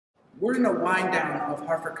We're in a wind down of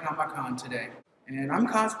Hartford Comiconn today, and I'm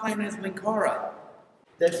cosplaying as Linkara.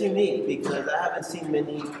 That's unique because I haven't seen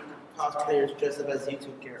many cosplayers dressed up as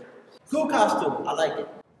YouTube characters. Cool costume, I like it.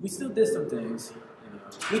 We still did some things.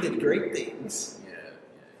 We did great things. Yeah,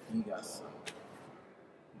 you got some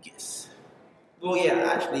gifts. Well,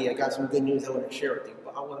 yeah, actually, I got some good news I want to share with you,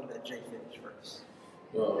 but I want to let Jay finish first.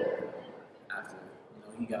 Well, after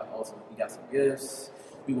he got some gifts.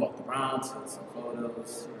 We walked around, took some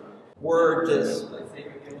photos. We're just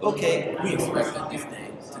okay. We expected this day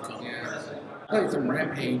to come. Yeah. Played some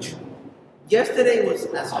Rampage. Yesterday was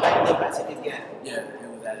as hyped up as it could get. Yeah, it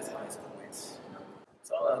was at its highest points. It's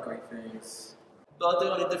all out great things. But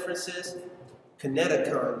the only difference is,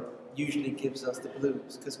 Comiconn usually gives us the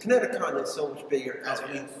blues because Comiconn is so much bigger.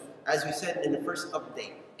 As we said in the first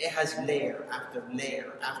update, it has layer after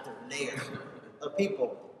layer after layer of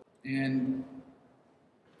people. And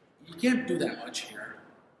you can't do that much here.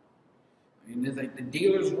 I mean, there's like the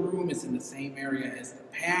dealer's room is in the same area as the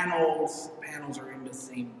panels. The panels are in the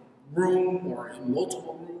same room or in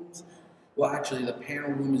multiple rooms. Well, actually, the panel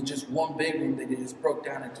room is just one big room that they just broke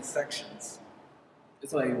down into sections.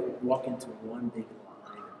 It's like walk into one big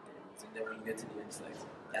line of things, and then when you get to the end, it's like,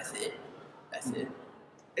 that's it. That's it.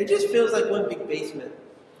 It just feels like one big basement.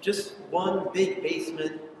 Just one big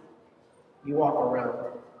basement. You walk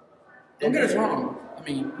around. Don't get us wrong. I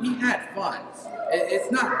mean, we had fun.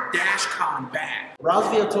 It's not DashCon bad.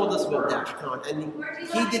 Razviel told us about DashCon, and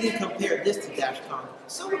he didn't compare this to DashCon.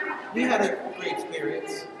 So we had a great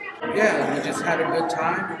experience. Yeah, we just had a good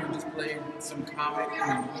time, and we just played some comic.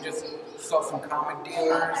 I mean, we just saw some comic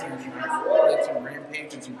dealers and played some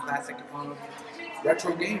Rampage and some classic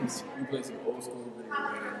retro games. We played some old school video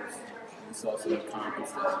games. We saw some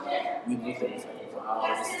comics that we looked at and said,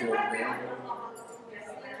 wow, it's still available.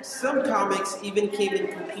 Some comics even came in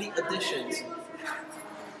complete editions.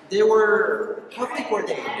 They were, how thick were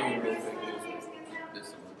they?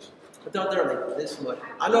 This much. I thought they were like this much.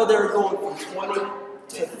 I know they were going from 20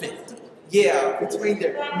 to 50. Yeah, between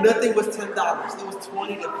there. Nothing was $10. It was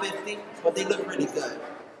 20 to 50, but they look really good.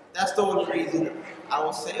 That's the only reason I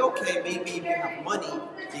will say, okay, maybe if you have money,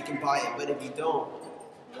 you can buy it, but if you don't,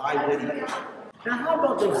 why would you? Now, how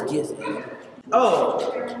about those gifts?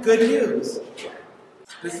 Oh, good news.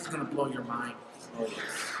 This is gonna blow your mind. Oh,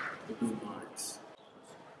 yes. The blue minds.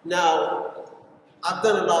 Now, I've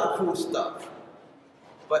done a lot of cool stuff,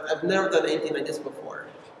 but I've never done anything like this before.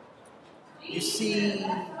 You see,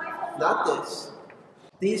 not this.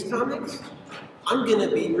 These comics, I'm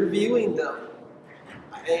gonna be reviewing them.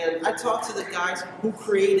 And I talked to the guys who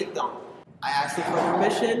created them. I asked them for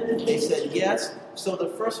permission, they said yes. So the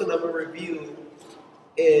first one I'm gonna review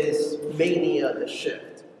is Mania the Shift.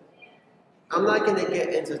 I'm not gonna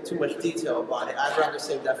get into too much detail about it. I'd rather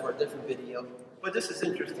save that for a different video. But this is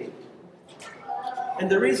interesting.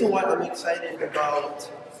 And the reason why I'm excited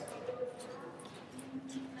about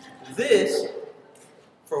this,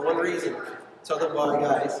 for one reason. Tell them why,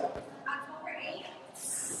 guys.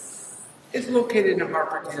 It's located in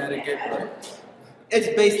Hartford, Connecticut. It's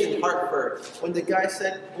based in Hartford. When the guy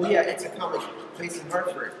said, well, yeah, it's a comic based in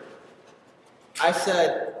Hartford, I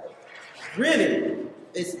said, really?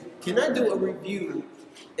 Can I do a review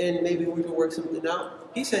and maybe we can work something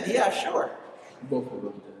out? He said, yeah, sure. Both of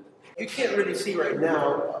them did. You can't really see right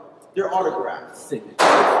now. They're autographed. Signatures.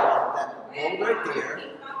 That one right there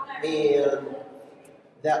and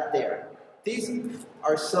that there. These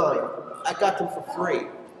are signed. I got them for free.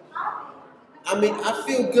 I mean, I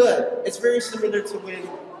feel good. It's very similar to when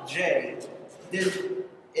Jay did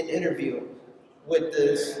an interview with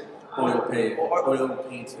this oil painter.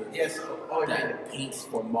 Yes, oil painter. That paints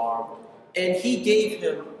for Marvel. And he gave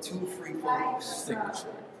him 2 free photos. Signature.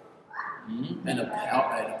 Mm-hmm. And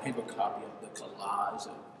a paper copy of the collage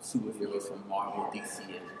of superheroes from Marvel, DC,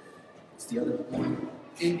 and what's the other one?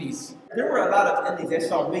 Indies. There were a lot of indies. I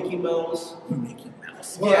saw Mickey Mouse. Mickey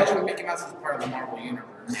Mouse. Well, actually, Mickey Mouse is part of the Marvel universe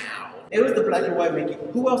now. It was the black and white Mickey.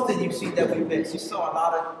 Who else did you see that we missed? You saw a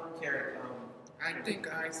lot of characters. I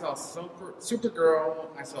think I saw Supergirl,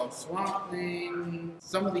 I saw Swamp Thing,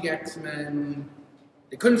 some of the X-Men.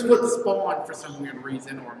 They couldn't split Spawn for some weird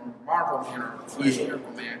reason, or Marvel Man, or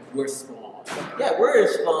Miracle Man. Where's Spawn? Yeah, where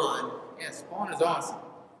is Spawn? Yeah, Spawn is awesome.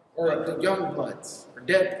 Or the Youngbloods, or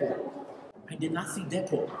Deadpool. I did not see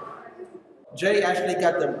Deadpool. Jay actually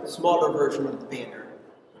got the smaller version of the banner,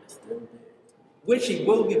 which he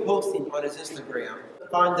will be posting on his Instagram.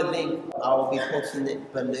 Find the link, I will be posting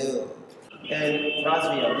it below. And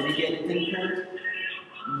Razviel, did you get anything cool?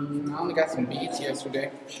 I only got some beats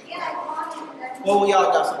yesterday. Well, we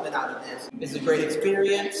all got something out of this. It's a great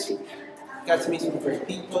experience. Got to meet some great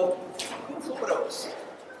people. Who else?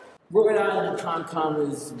 Rhode Island Comic-Con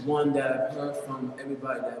is one that I've heard from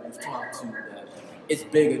everybody that we've talked to that it's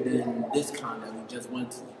bigger than this con that we just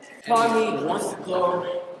went to. Part of me wants to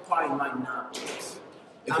go, probably might not.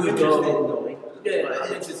 If I'm we interested in go, going. yeah,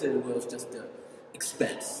 I'm interested in it. It's just the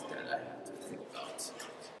expense that I have to think about.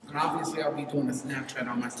 And obviously, I'll be doing a Snapchat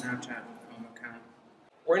on my Snapchat account.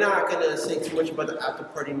 We're not gonna say too much about the after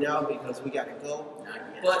party now because we gotta go. Not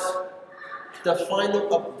yet. But the final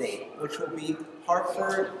update, which will be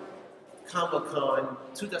Hartford Comiconn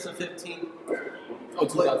 2015. Oh,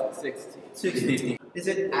 2016. 16. Is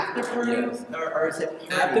it after party Yes. or is it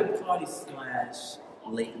After party? party /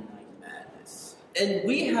 late night madness. And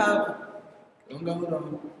we have. Don't go,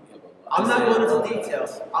 don't. I'm not going into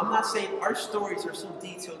details. I'm not saying our stories are so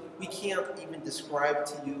detailed we can't even describe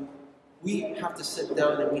to you. We have to sit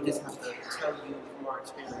down and we just have to tell you from our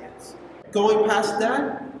experience. Going past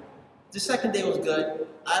that, the second day was good.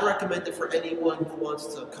 I recommend it for anyone who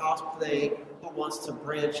wants to cosplay, who wants to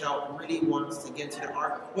branch out, really wants to get into the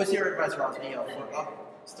art. What's your advice, Razviel, for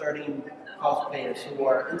starting cosplayers who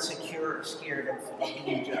are insecure or scared of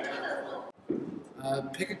being judged?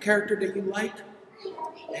 Pick a character that you like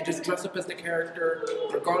and just dress up as the character,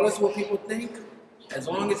 regardless of what people think. As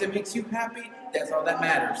long as it makes you happy, that's all that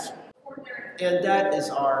matters. And that is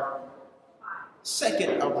our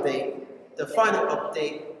second update. The final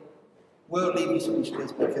update will leave you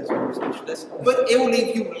speechless because we were speechless, but it will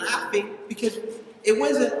leave you laughing because it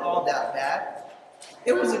wasn't all that bad.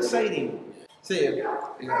 It was exciting. See you.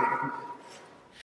 Yeah.